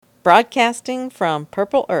broadcasting from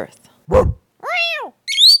Purple Earth.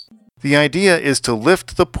 The idea is to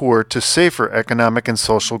lift the poor to safer economic and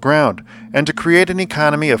social ground, and to create an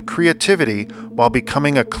economy of creativity while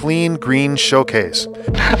becoming a clean, green showcase.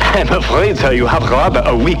 I'm afraid, sir, you have rather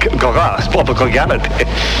a weak grasp of reality.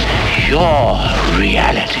 Your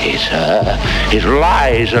reality, sir, is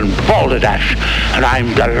lies and balderdash, and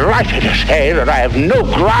I'm delighted to say that I have no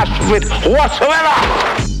grasp of it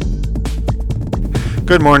whatsoever!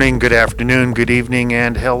 Good morning, good afternoon, good evening,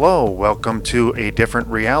 and hello. Welcome to A Different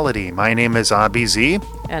Reality. My name is Abby Z.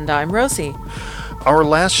 And I'm Rosie. Our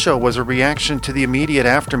last show was a reaction to the immediate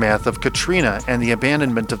aftermath of Katrina and the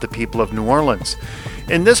abandonment of the people of New Orleans.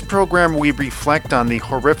 In this program, we reflect on the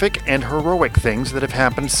horrific and heroic things that have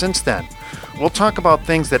happened since then. We'll talk about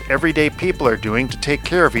things that everyday people are doing to take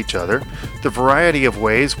care of each other, the variety of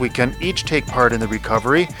ways we can each take part in the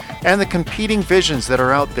recovery, and the competing visions that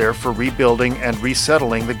are out there for rebuilding and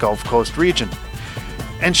resettling the Gulf Coast region.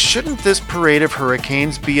 And shouldn't this parade of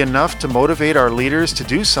hurricanes be enough to motivate our leaders to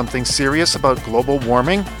do something serious about global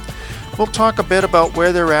warming? We'll talk a bit about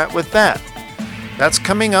where they're at with that. That's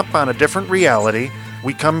coming up on A Different Reality.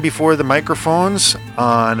 We come before the microphones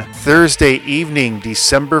on Thursday evening,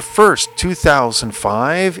 December 1st,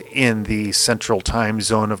 2005, in the Central Time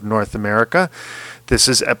Zone of North America. This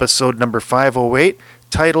is episode number 508,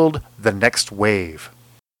 titled The Next Wave.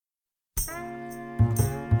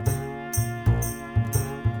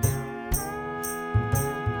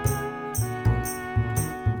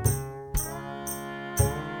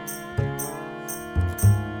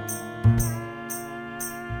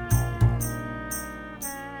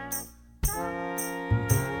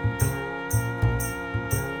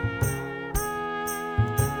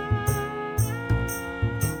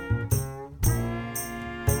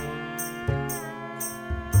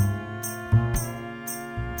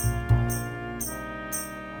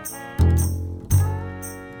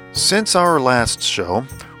 Since our last show,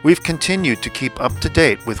 we've continued to keep up to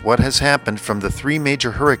date with what has happened from the three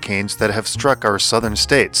major hurricanes that have struck our southern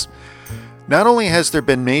states. Not only has there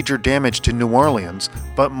been major damage to New Orleans,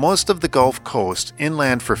 but most of the Gulf Coast,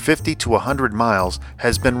 inland for 50 to 100 miles,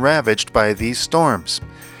 has been ravaged by these storms.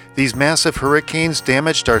 These massive hurricanes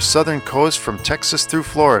damaged our southern coast from Texas through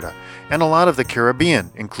Florida, and a lot of the Caribbean,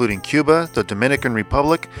 including Cuba, the Dominican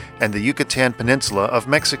Republic, and the Yucatan Peninsula of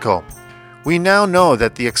Mexico. We now know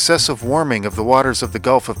that the excessive warming of the waters of the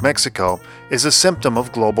Gulf of Mexico is a symptom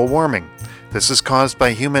of global warming. This is caused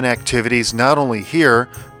by human activities not only here,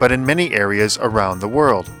 but in many areas around the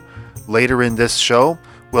world. Later in this show,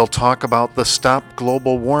 we'll talk about the Stop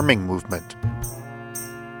Global Warming movement.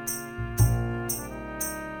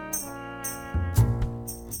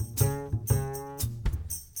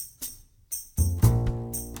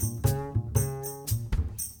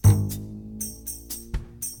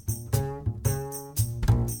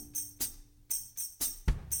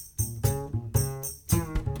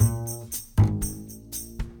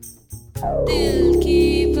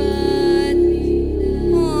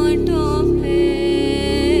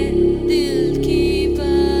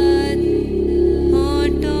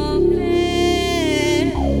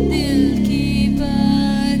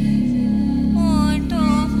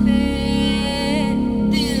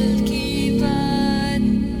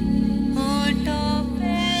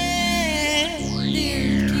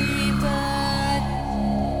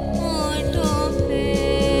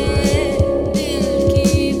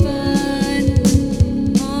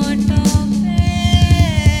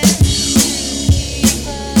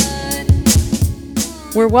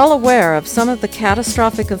 We're well aware of some of the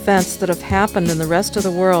catastrophic events that have happened in the rest of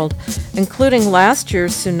the world, including last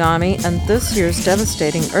year's tsunami and this year's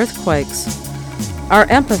devastating earthquakes. Our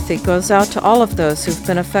empathy goes out to all of those who've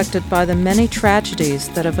been affected by the many tragedies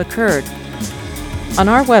that have occurred. On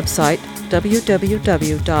our website,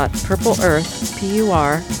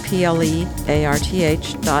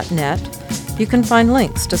 www.purpleearth.net, you can find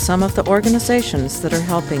links to some of the organizations that are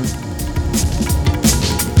helping.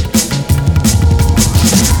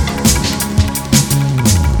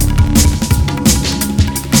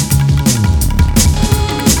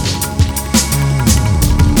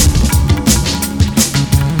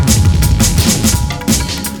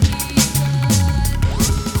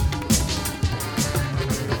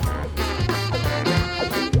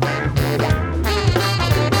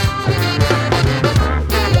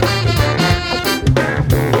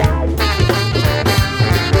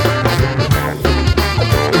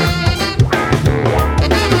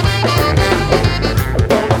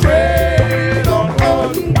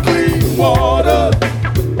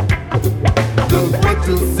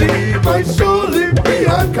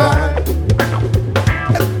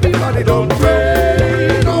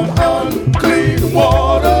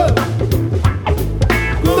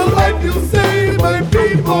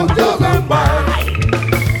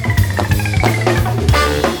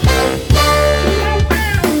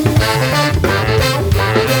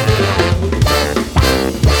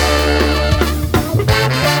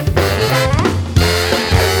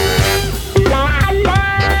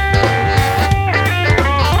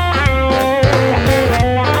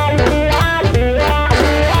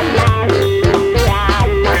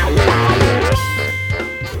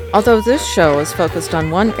 Although this show is focused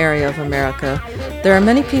on one area of America, there are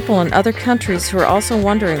many people in other countries who are also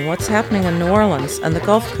wondering what's happening in New Orleans and the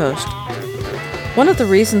Gulf Coast. One of the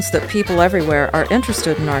reasons that people everywhere are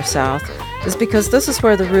interested in our South is because this is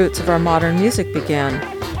where the roots of our modern music began,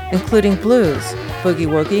 including blues,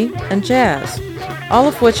 boogie-woogie, and jazz, all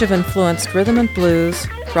of which have influenced rhythm and blues,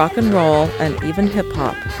 rock and roll, and even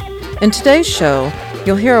hip-hop. In today's show,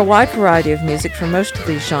 you'll hear a wide variety of music from most of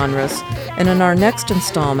these genres, and in our next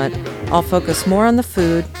installment, I'll focus more on the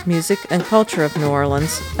food, music, and culture of New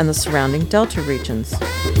Orleans and the surrounding Delta regions.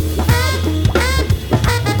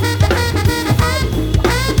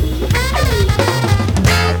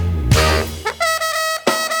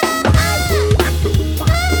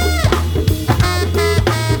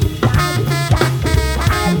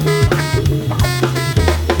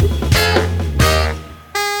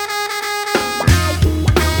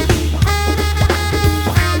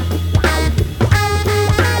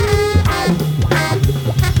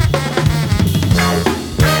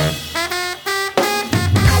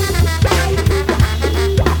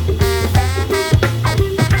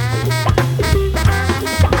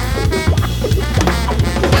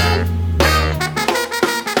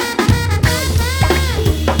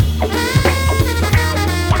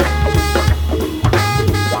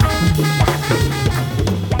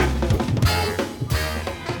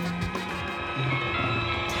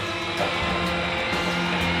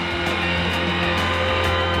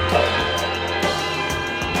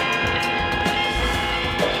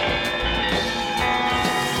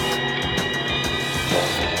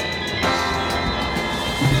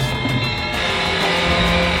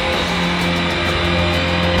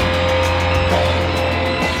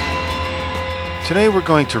 Today we're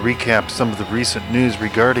going to recap some of the recent news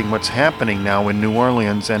regarding what's happening now in New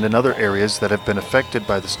Orleans and in other areas that have been affected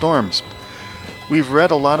by the storms. We've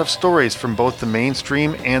read a lot of stories from both the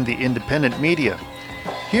mainstream and the independent media.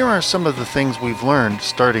 Here are some of the things we've learned,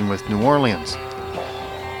 starting with New Orleans.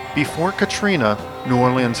 Before Katrina, New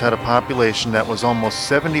Orleans had a population that was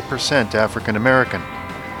almost 70% African American.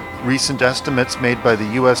 Recent estimates made by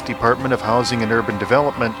the U.S. Department of Housing and Urban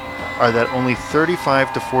Development are that only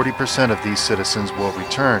 35 to 40% of these citizens will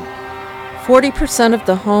return. 40% of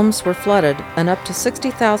the homes were flooded, and up to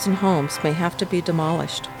 60,000 homes may have to be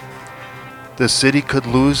demolished. The city could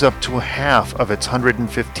lose up to half of its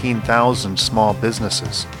 115,000 small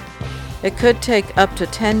businesses. It could take up to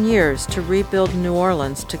 10 years to rebuild New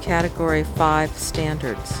Orleans to Category 5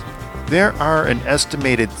 standards. There are an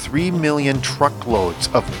estimated 3 million truckloads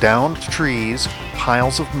of downed trees,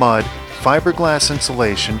 piles of mud, fiberglass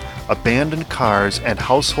insulation, abandoned cars, and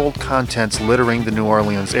household contents littering the New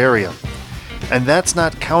Orleans area. And that's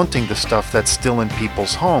not counting the stuff that's still in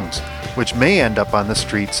people's homes, which may end up on the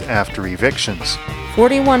streets after evictions.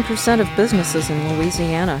 41% of businesses in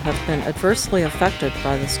Louisiana have been adversely affected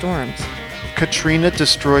by the storms. Katrina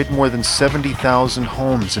destroyed more than 70,000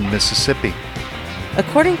 homes in Mississippi.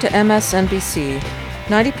 According to MSNBC,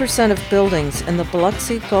 90% of buildings in the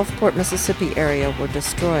Biloxi, Gulfport, Mississippi area were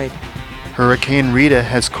destroyed. Hurricane Rita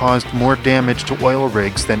has caused more damage to oil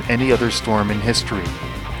rigs than any other storm in history.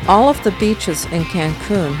 All of the beaches in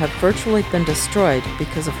Cancun have virtually been destroyed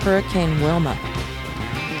because of Hurricane Wilma.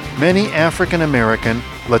 Many African American,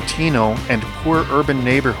 Latino, and poor urban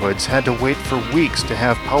neighborhoods had to wait for weeks to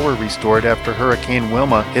have power restored after Hurricane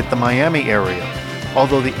Wilma hit the Miami area,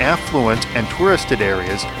 although the affluent and touristed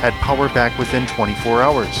areas had power back within 24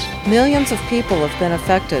 hours. Millions of people have been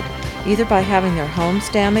affected, either by having their homes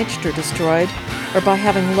damaged or destroyed, or by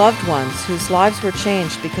having loved ones whose lives were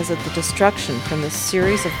changed because of the destruction from this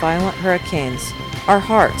series of violent hurricanes. Our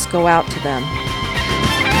hearts go out to them.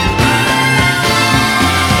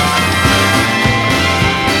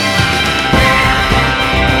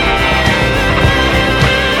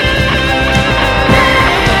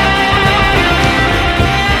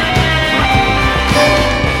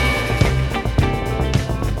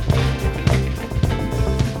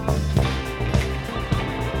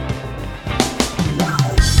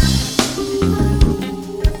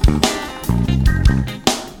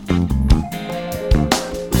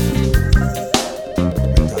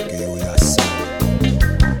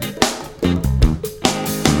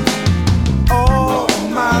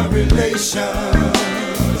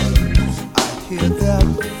 I hear their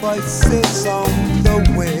voices on the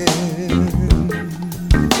wind.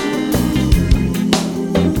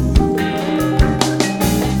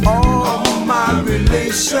 All my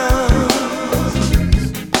relations,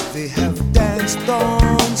 they have danced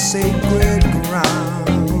on sacred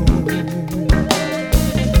ground.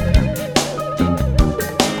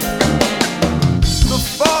 The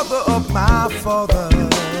father of my father,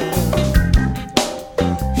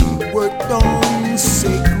 on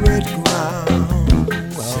sacred ground.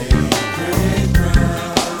 Sacred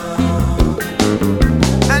ground.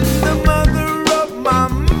 And the mother of my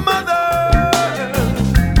mother,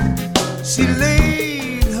 she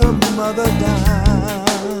laid her mother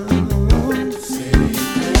down.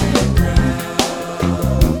 Sacred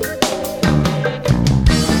ground.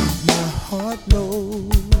 My heart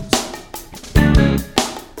knows,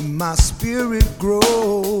 my spirit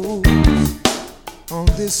grows on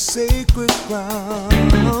this sacred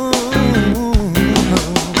ground.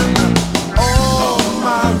 All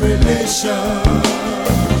my relations,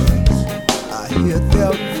 I hear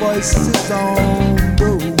their voices on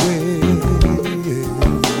the way.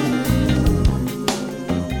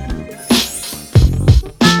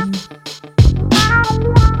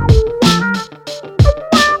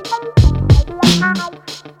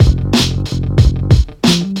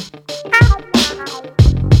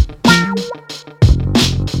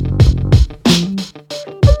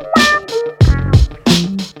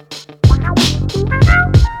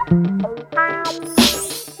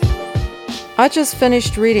 I just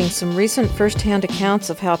finished reading some recent first-hand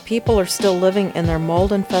accounts of how people are still living in their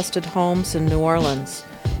mold-infested homes in New Orleans,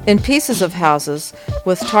 in pieces of houses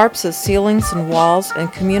with tarps as ceilings and walls,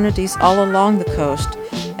 and communities all along the coast,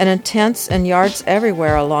 and in tents and yards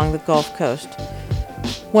everywhere along the Gulf Coast.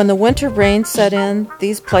 When the winter rains set in,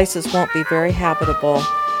 these places won't be very habitable,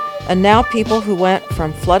 and now people who went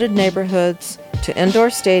from flooded neighborhoods to indoor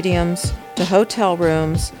stadiums to hotel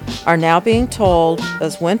rooms are now being told,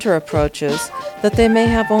 as winter approaches, that they may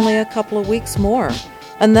have only a couple of weeks more.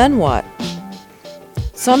 And then what?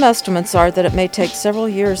 Some estimates are that it may take several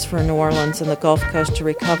years for New Orleans and the Gulf Coast to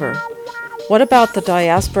recover. What about the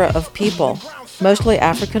diaspora of people, mostly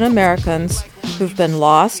African Americans, who've been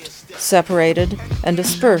lost, separated, and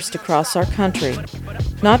dispersed across our country?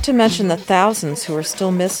 Not to mention the thousands who are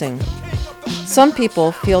still missing. Some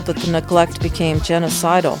people feel that the neglect became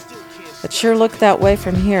genocidal. It sure looked that way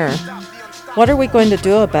from here. What are we going to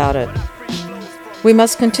do about it? We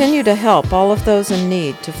must continue to help all of those in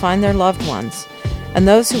need to find their loved ones, and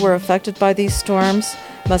those who were affected by these storms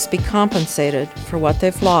must be compensated for what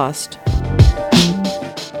they've lost.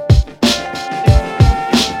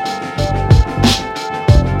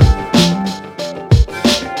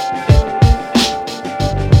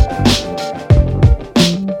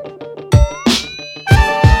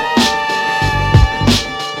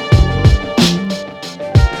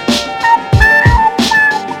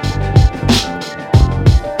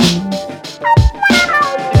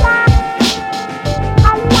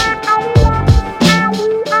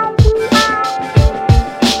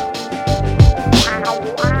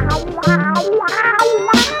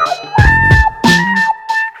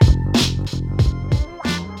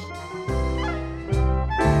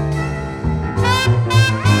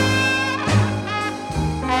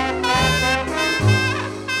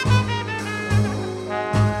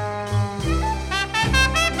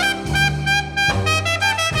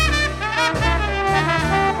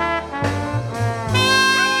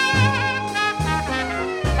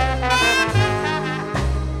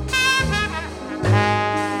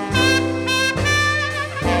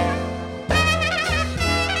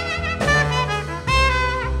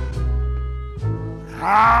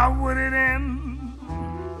 How would it end?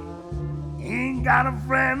 Ain't got a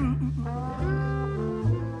friend.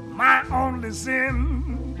 My only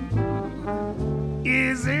sin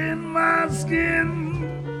is in my skin.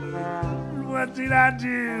 What did I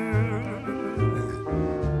do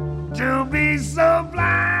to be so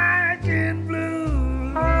black and blue?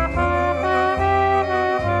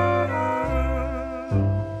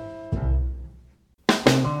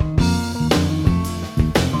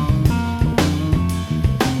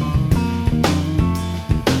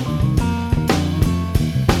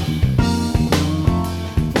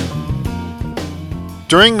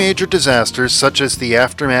 During major disasters such as the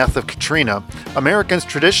aftermath of Katrina, Americans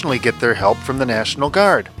traditionally get their help from the National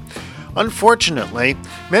Guard. Unfortunately,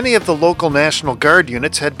 many of the local National Guard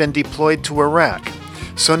units had been deployed to Iraq,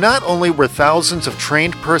 so not only were thousands of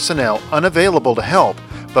trained personnel unavailable to help,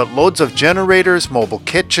 but loads of generators, mobile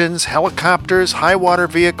kitchens, helicopters, high-water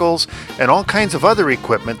vehicles, and all kinds of other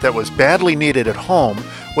equipment that was badly needed at home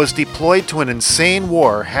was deployed to an insane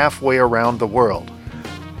war halfway around the world.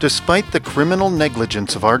 Despite the criminal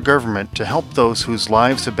negligence of our government to help those whose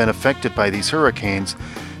lives have been affected by these hurricanes,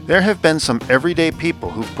 there have been some everyday people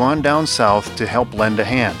who've gone down south to help lend a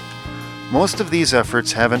hand. Most of these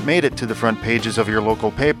efforts haven't made it to the front pages of your local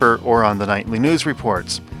paper or on the nightly news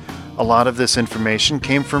reports. A lot of this information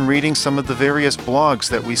came from reading some of the various blogs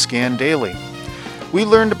that we scan daily. We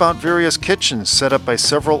learned about various kitchens set up by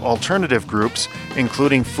several alternative groups,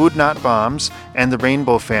 including Food Not Bombs and the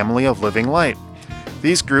Rainbow Family of Living Light.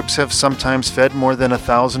 These groups have sometimes fed more than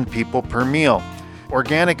 1,000 people per meal.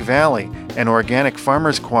 Organic Valley, an organic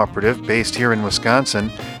farmers cooperative based here in Wisconsin,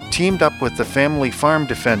 teamed up with the Family Farm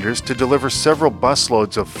Defenders to deliver several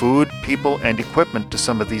busloads of food, people, and equipment to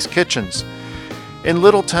some of these kitchens. In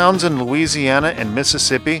little towns in Louisiana and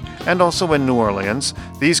Mississippi, and also in New Orleans,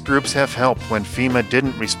 these groups have helped when FEMA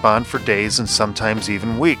didn't respond for days and sometimes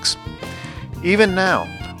even weeks. Even now,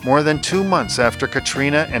 more than 2 months after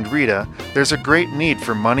Katrina and Rita, there's a great need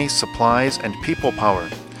for money, supplies, and people power.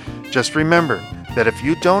 Just remember that if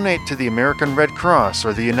you donate to the American Red Cross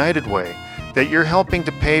or the United Way, that you're helping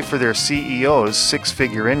to pay for their CEOs'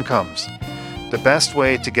 six-figure incomes. The best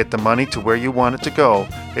way to get the money to where you want it to go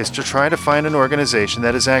is to try to find an organization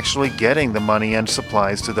that is actually getting the money and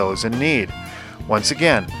supplies to those in need. Once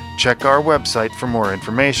again, check our website for more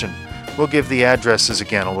information. We'll give the addresses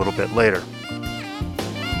again a little bit later.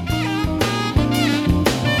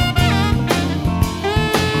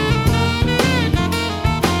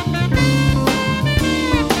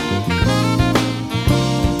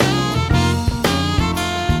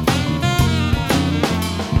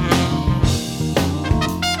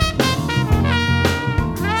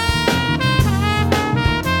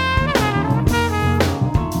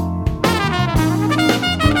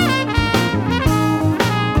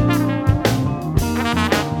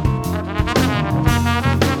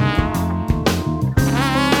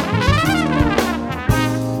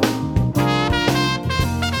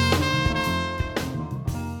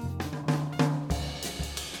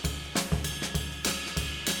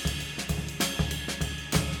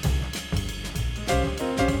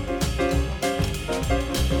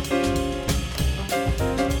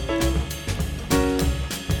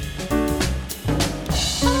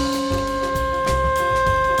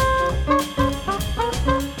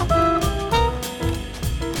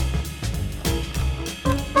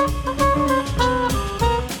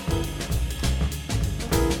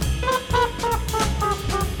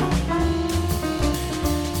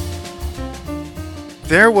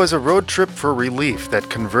 There was a road trip for relief that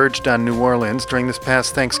converged on New Orleans during this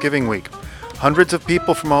past Thanksgiving week. Hundreds of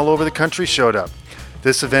people from all over the country showed up.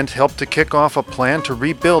 This event helped to kick off a plan to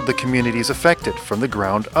rebuild the communities affected from the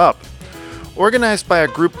ground up. Organized by a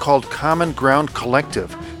group called Common Ground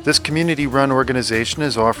Collective, this community-run organization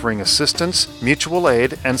is offering assistance, mutual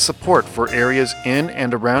aid, and support for areas in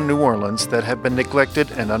and around New Orleans that have been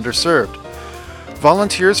neglected and underserved.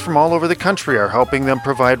 Volunteers from all over the country are helping them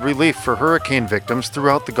provide relief for hurricane victims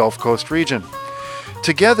throughout the Gulf Coast region.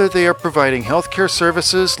 Together, they are providing healthcare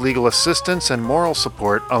services, legal assistance, and moral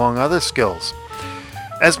support, among other skills.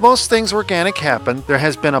 As most things organic happen, there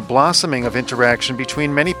has been a blossoming of interaction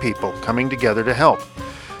between many people coming together to help.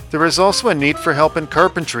 There is also a need for help in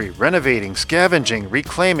carpentry, renovating, scavenging,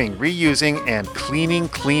 reclaiming, reusing, and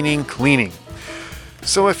cleaning.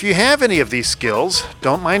 So if you have any of these skills,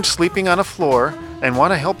 don't mind sleeping on a floor, and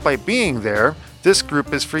want to help by being there, this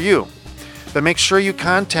group is for you. But make sure you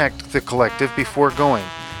contact the collective before going.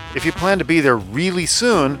 If you plan to be there really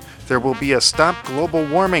soon, there will be a Stop Global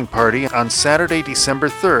Warming party on Saturday, December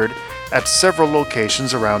 3rd at several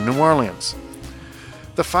locations around New Orleans.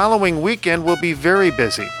 The following weekend will be very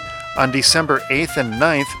busy. On December 8th and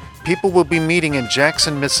 9th, people will be meeting in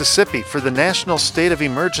Jackson, Mississippi for the National State of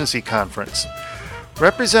Emergency Conference.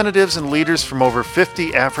 Representatives and leaders from over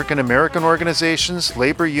 50 African American organizations,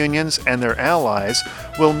 labor unions, and their allies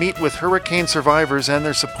will meet with hurricane survivors and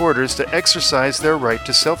their supporters to exercise their right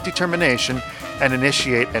to self-determination and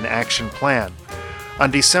initiate an action plan. On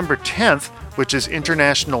December 10th, which is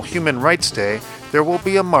International Human Rights Day, there will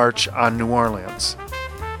be a march on New Orleans.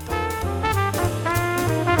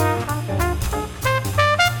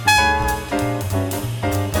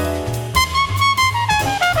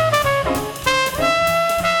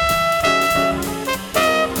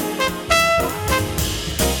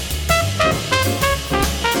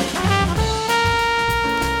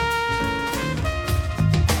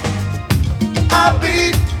 I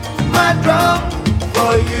beat my drum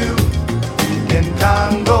for you in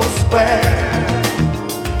Congo Square.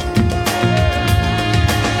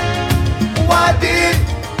 Why did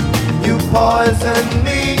you poison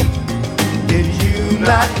me? Did you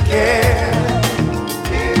not care?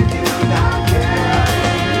 Did you not care?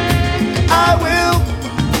 I will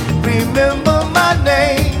remember my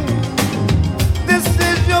name. This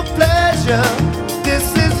is your pleasure. This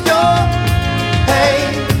is your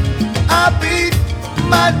pain. I beat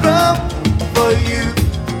my drum for you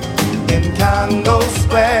in Congo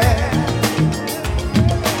Square.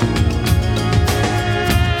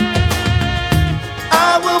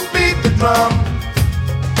 drum.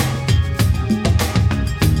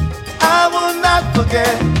 I will not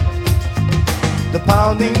forget the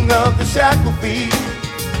pounding of the shackle feet,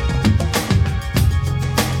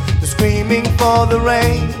 the screaming for the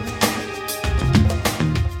rain.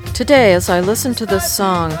 Today, as I listened to this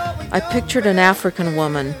song, I pictured an African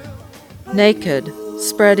woman, naked,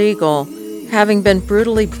 spread eagle, having been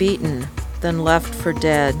brutally beaten, then left for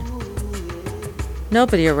dead.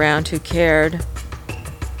 Nobody around who cared.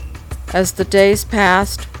 As the days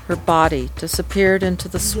passed, her body disappeared into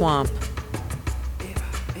the swamp.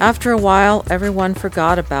 After a while, everyone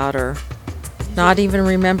forgot about her, not even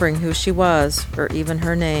remembering who she was or even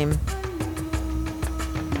her name.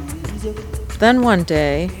 Then one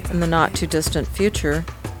day, in the not-too-distant future,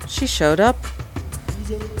 she showed up.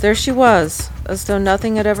 There she was, as though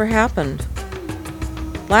nothing had ever happened.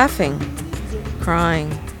 Laughing,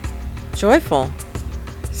 crying, joyful,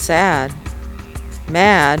 sad,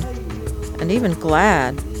 mad, and even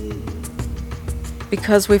glad.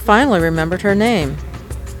 Because we finally remembered her name.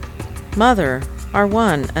 Mother, our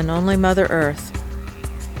one and only Mother Earth.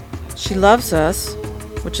 She loves us,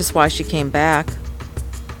 which is why she came back.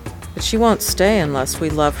 But she won't stay unless we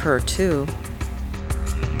love her too.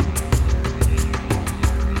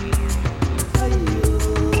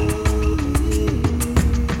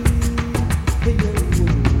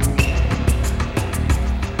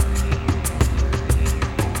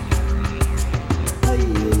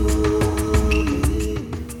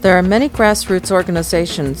 There are many grassroots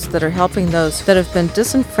organizations that are helping those that have been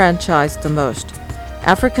disenfranchised the most.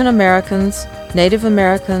 African Americans, Native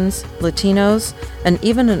Americans, Latinos, and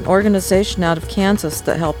even an organization out of Kansas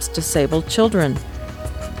that helps disabled children.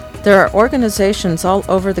 There are organizations all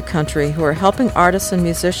over the country who are helping artists and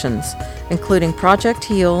musicians, including Project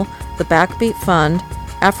Heal, the Backbeat Fund,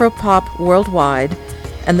 Afropop Worldwide,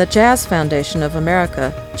 and the Jazz Foundation of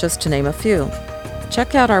America, just to name a few.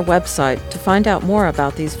 Check out our website to find out more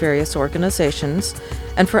about these various organizations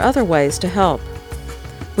and for other ways to help.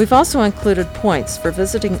 We've also included points for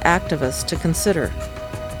visiting activists to consider.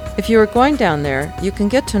 If you are going down there, you can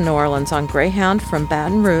get to New Orleans on Greyhound from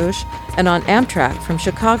Baton Rouge and on Amtrak from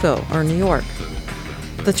Chicago or New York.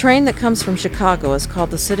 The train that comes from Chicago is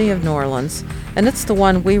called the City of New Orleans, and it's the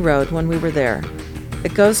one we rode when we were there.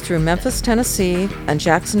 It goes through Memphis, Tennessee, and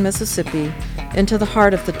Jackson, Mississippi, into the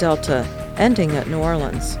heart of the Delta, ending at New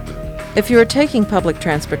Orleans. If you are taking public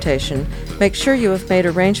transportation, make sure you have made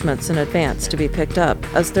arrangements in advance to be picked up,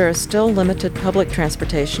 as there is still limited public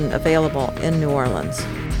transportation available in New Orleans.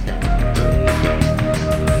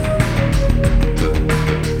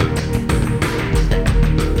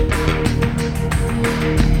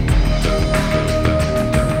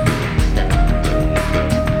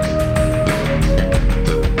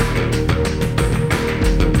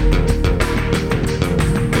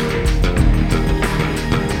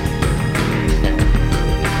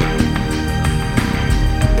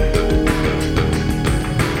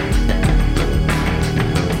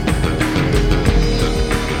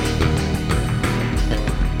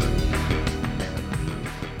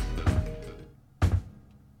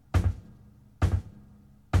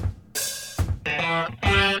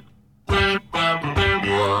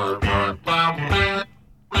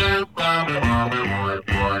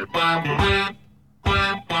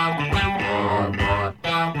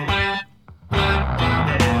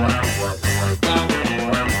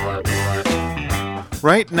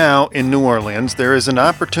 Right now, in New Orleans, there is an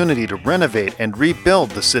opportunity to renovate and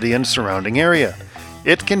rebuild the city and surrounding area.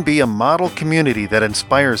 It can be a model community that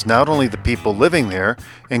inspires not only the people living there,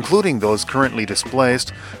 including those currently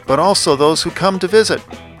displaced, but also those who come to visit.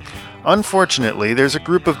 Unfortunately, there's a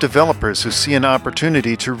group of developers who see an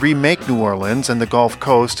opportunity to remake New Orleans and the Gulf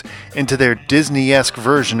Coast into their Disney-esque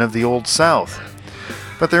version of the Old South.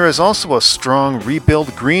 But there is also a strong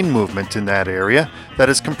Rebuild Green movement in that area that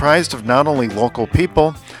is comprised of not only local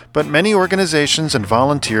people, but many organizations and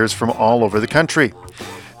volunteers from all over the country.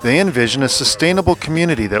 They envision a sustainable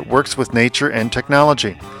community that works with nature and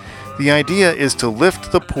technology. The idea is to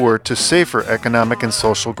lift the poor to safer economic and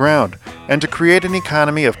social ground, and to create an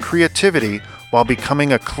economy of creativity while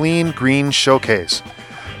becoming a clean green showcase.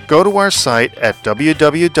 Go to our site at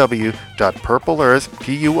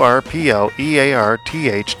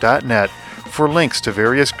www.purplearth.net for links to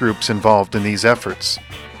various groups involved in these efforts.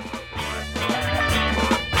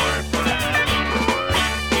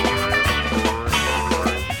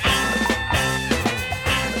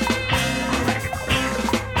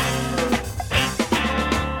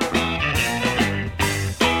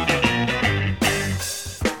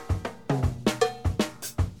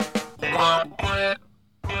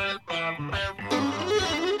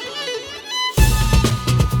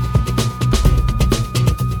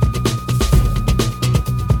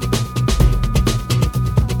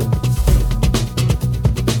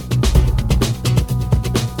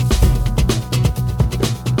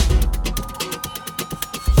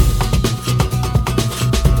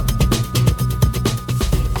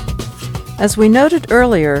 As we noted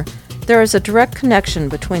earlier, there is a direct connection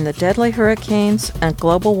between the deadly hurricanes and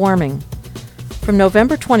global warming. From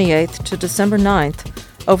November 28th to December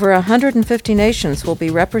 9th, over 150 nations will be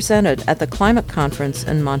represented at the climate conference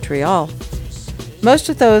in Montreal. Most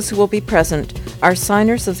of those who will be present are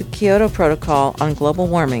signers of the Kyoto Protocol on global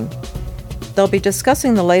warming. They'll be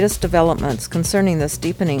discussing the latest developments concerning this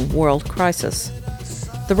deepening world crisis.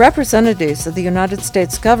 The representatives of the United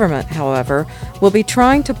States government, however, will be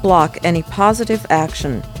trying to block any positive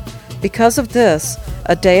action. Because of this,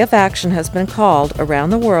 a day of action has been called around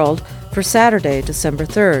the world for Saturday, December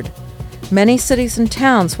 3rd. Many cities and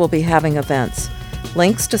towns will be having events.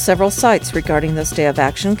 Links to several sites regarding this day of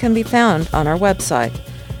action can be found on our website.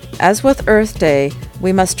 As with Earth Day,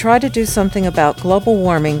 we must try to do something about global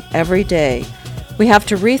warming every day. We have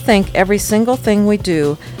to rethink every single thing we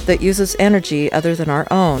do that uses energy other than our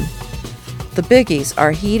own. The biggies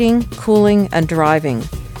are heating, cooling, and driving.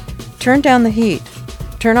 Turn down the heat.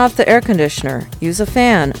 Turn off the air conditioner, use a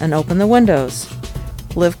fan, and open the windows.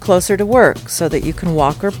 Live closer to work so that you can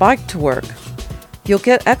walk or bike to work. You'll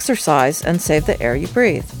get exercise and save the air you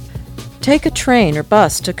breathe. Take a train or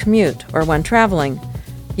bus to commute or when traveling.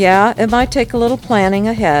 Yeah, it might take a little planning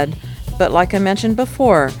ahead, but like I mentioned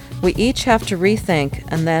before, we each have to rethink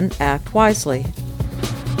and then act wisely.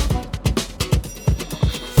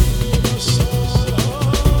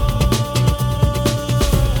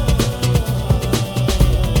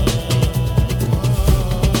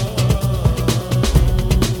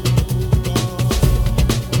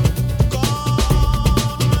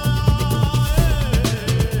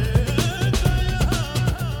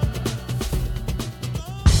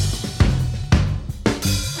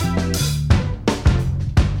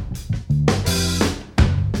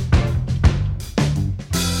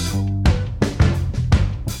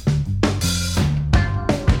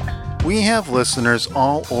 We have listeners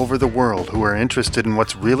all over the world who are interested in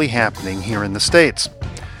what's really happening here in the States.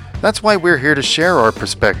 That's why we're here to share our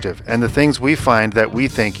perspective and the things we find that we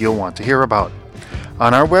think you'll want to hear about.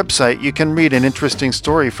 On our website, you can read an interesting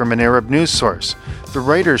story from an Arab news source. The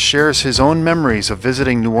writer shares his own memories of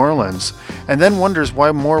visiting New Orleans and then wonders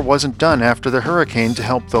why more wasn't done after the hurricane to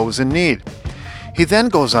help those in need. He then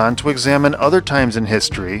goes on to examine other times in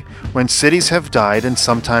history when cities have died and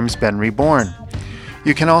sometimes been reborn.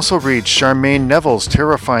 You can also read Charmaine Neville's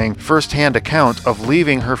terrifying first-hand account of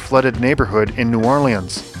leaving her flooded neighborhood in New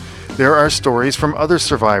Orleans. There are stories from other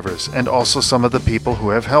survivors and also some of the people who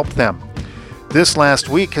have helped them. This last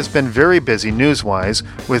week has been very busy news-wise,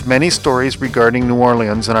 with many stories regarding New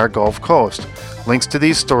Orleans and our Gulf Coast. Links to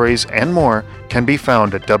these stories and more can be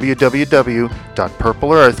found at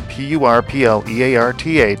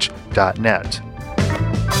www.purplearth.net.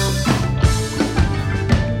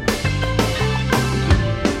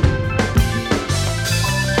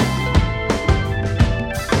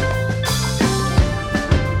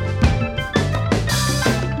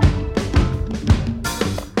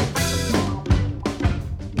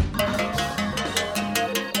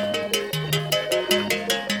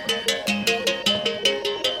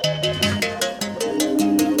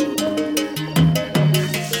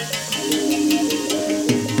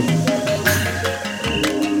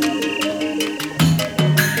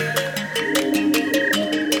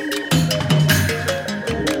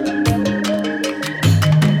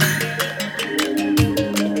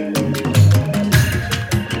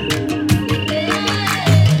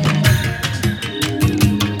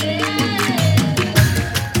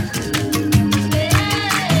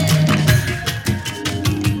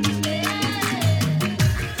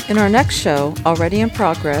 In our next show, already in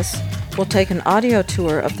progress, we'll take an audio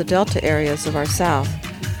tour of the Delta areas of our South,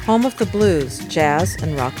 home of the blues, jazz,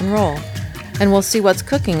 and rock and roll. And we'll see what's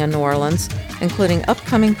cooking in New Orleans, including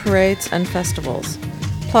upcoming parades and festivals,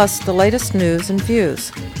 plus the latest news and views.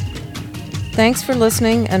 Thanks for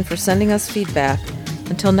listening and for sending us feedback.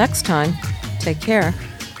 Until next time, take care.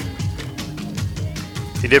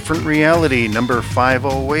 A Different Reality, number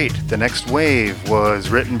 508, The Next Wave, was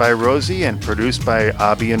written by Rosie and produced by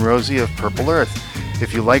Abby and Rosie of Purple Earth.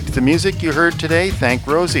 If you liked the music you heard today, thank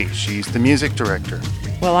Rosie. She's the music director.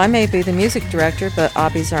 Well, I may be the music director, but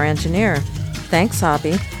Abby's our engineer. Thanks,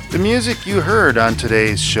 Abby. The music you heard on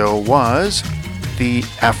today's show was the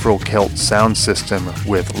Afro-Celt sound system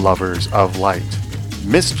with Lovers of Light,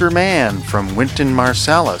 Mr. Man from Wynton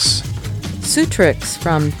Marsalis, Sutrix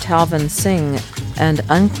from Talvin Singh, and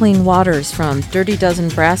Unclean Waters from Dirty Dozen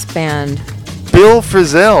Brass Band. Bill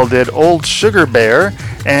Frisell did Old Sugar Bear,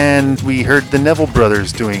 and we heard the Neville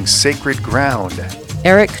Brothers doing Sacred Ground.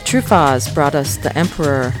 Eric Truffaz brought us The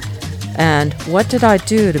Emperor, and What Did I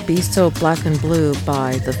Do to Be So Black and Blue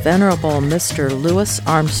by the Venerable Mr. Louis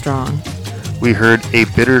Armstrong. We heard A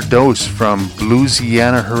Bitter Dose from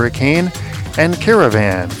Louisiana Hurricane and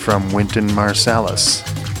Caravan from Wynton Marsalis.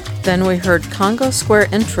 Then we heard Congo Square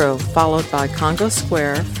Intro, followed by Congo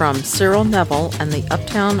Square from Cyril Neville and the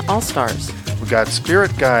Uptown All-Stars. We got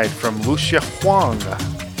Spirit Guide from Lucia Huang.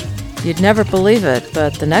 You'd never believe it,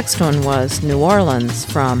 but the next one was New Orleans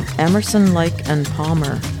from Emerson, Lake and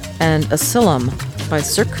Palmer, and Asylum by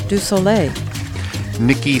Cirque du Soleil.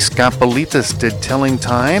 Nikki Scapolitas did Telling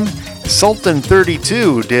Time. Sultan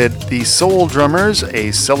 32 did The Soul Drummers,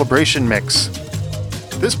 a celebration mix.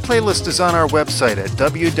 This playlist is on our website at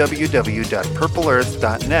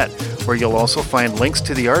www.purpleearth.net, where you'll also find links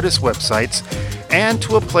to the artists' websites and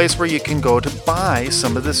to a place where you can go to buy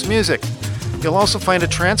some of this music. You'll also find a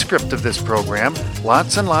transcript of this program,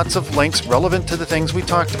 lots and lots of links relevant to the things we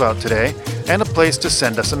talked about today, and a place to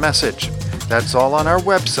send us a message. That's all on our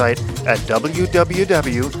website at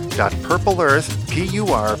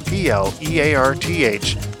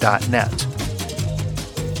www.purpleearth.net.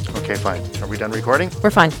 Okay, fine. Are we done recording?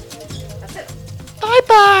 We're fine. That's it.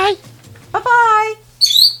 Bye-bye. Bye-bye.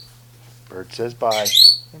 Bird says bye.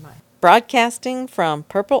 Broadcasting from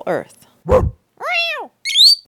Purple Earth.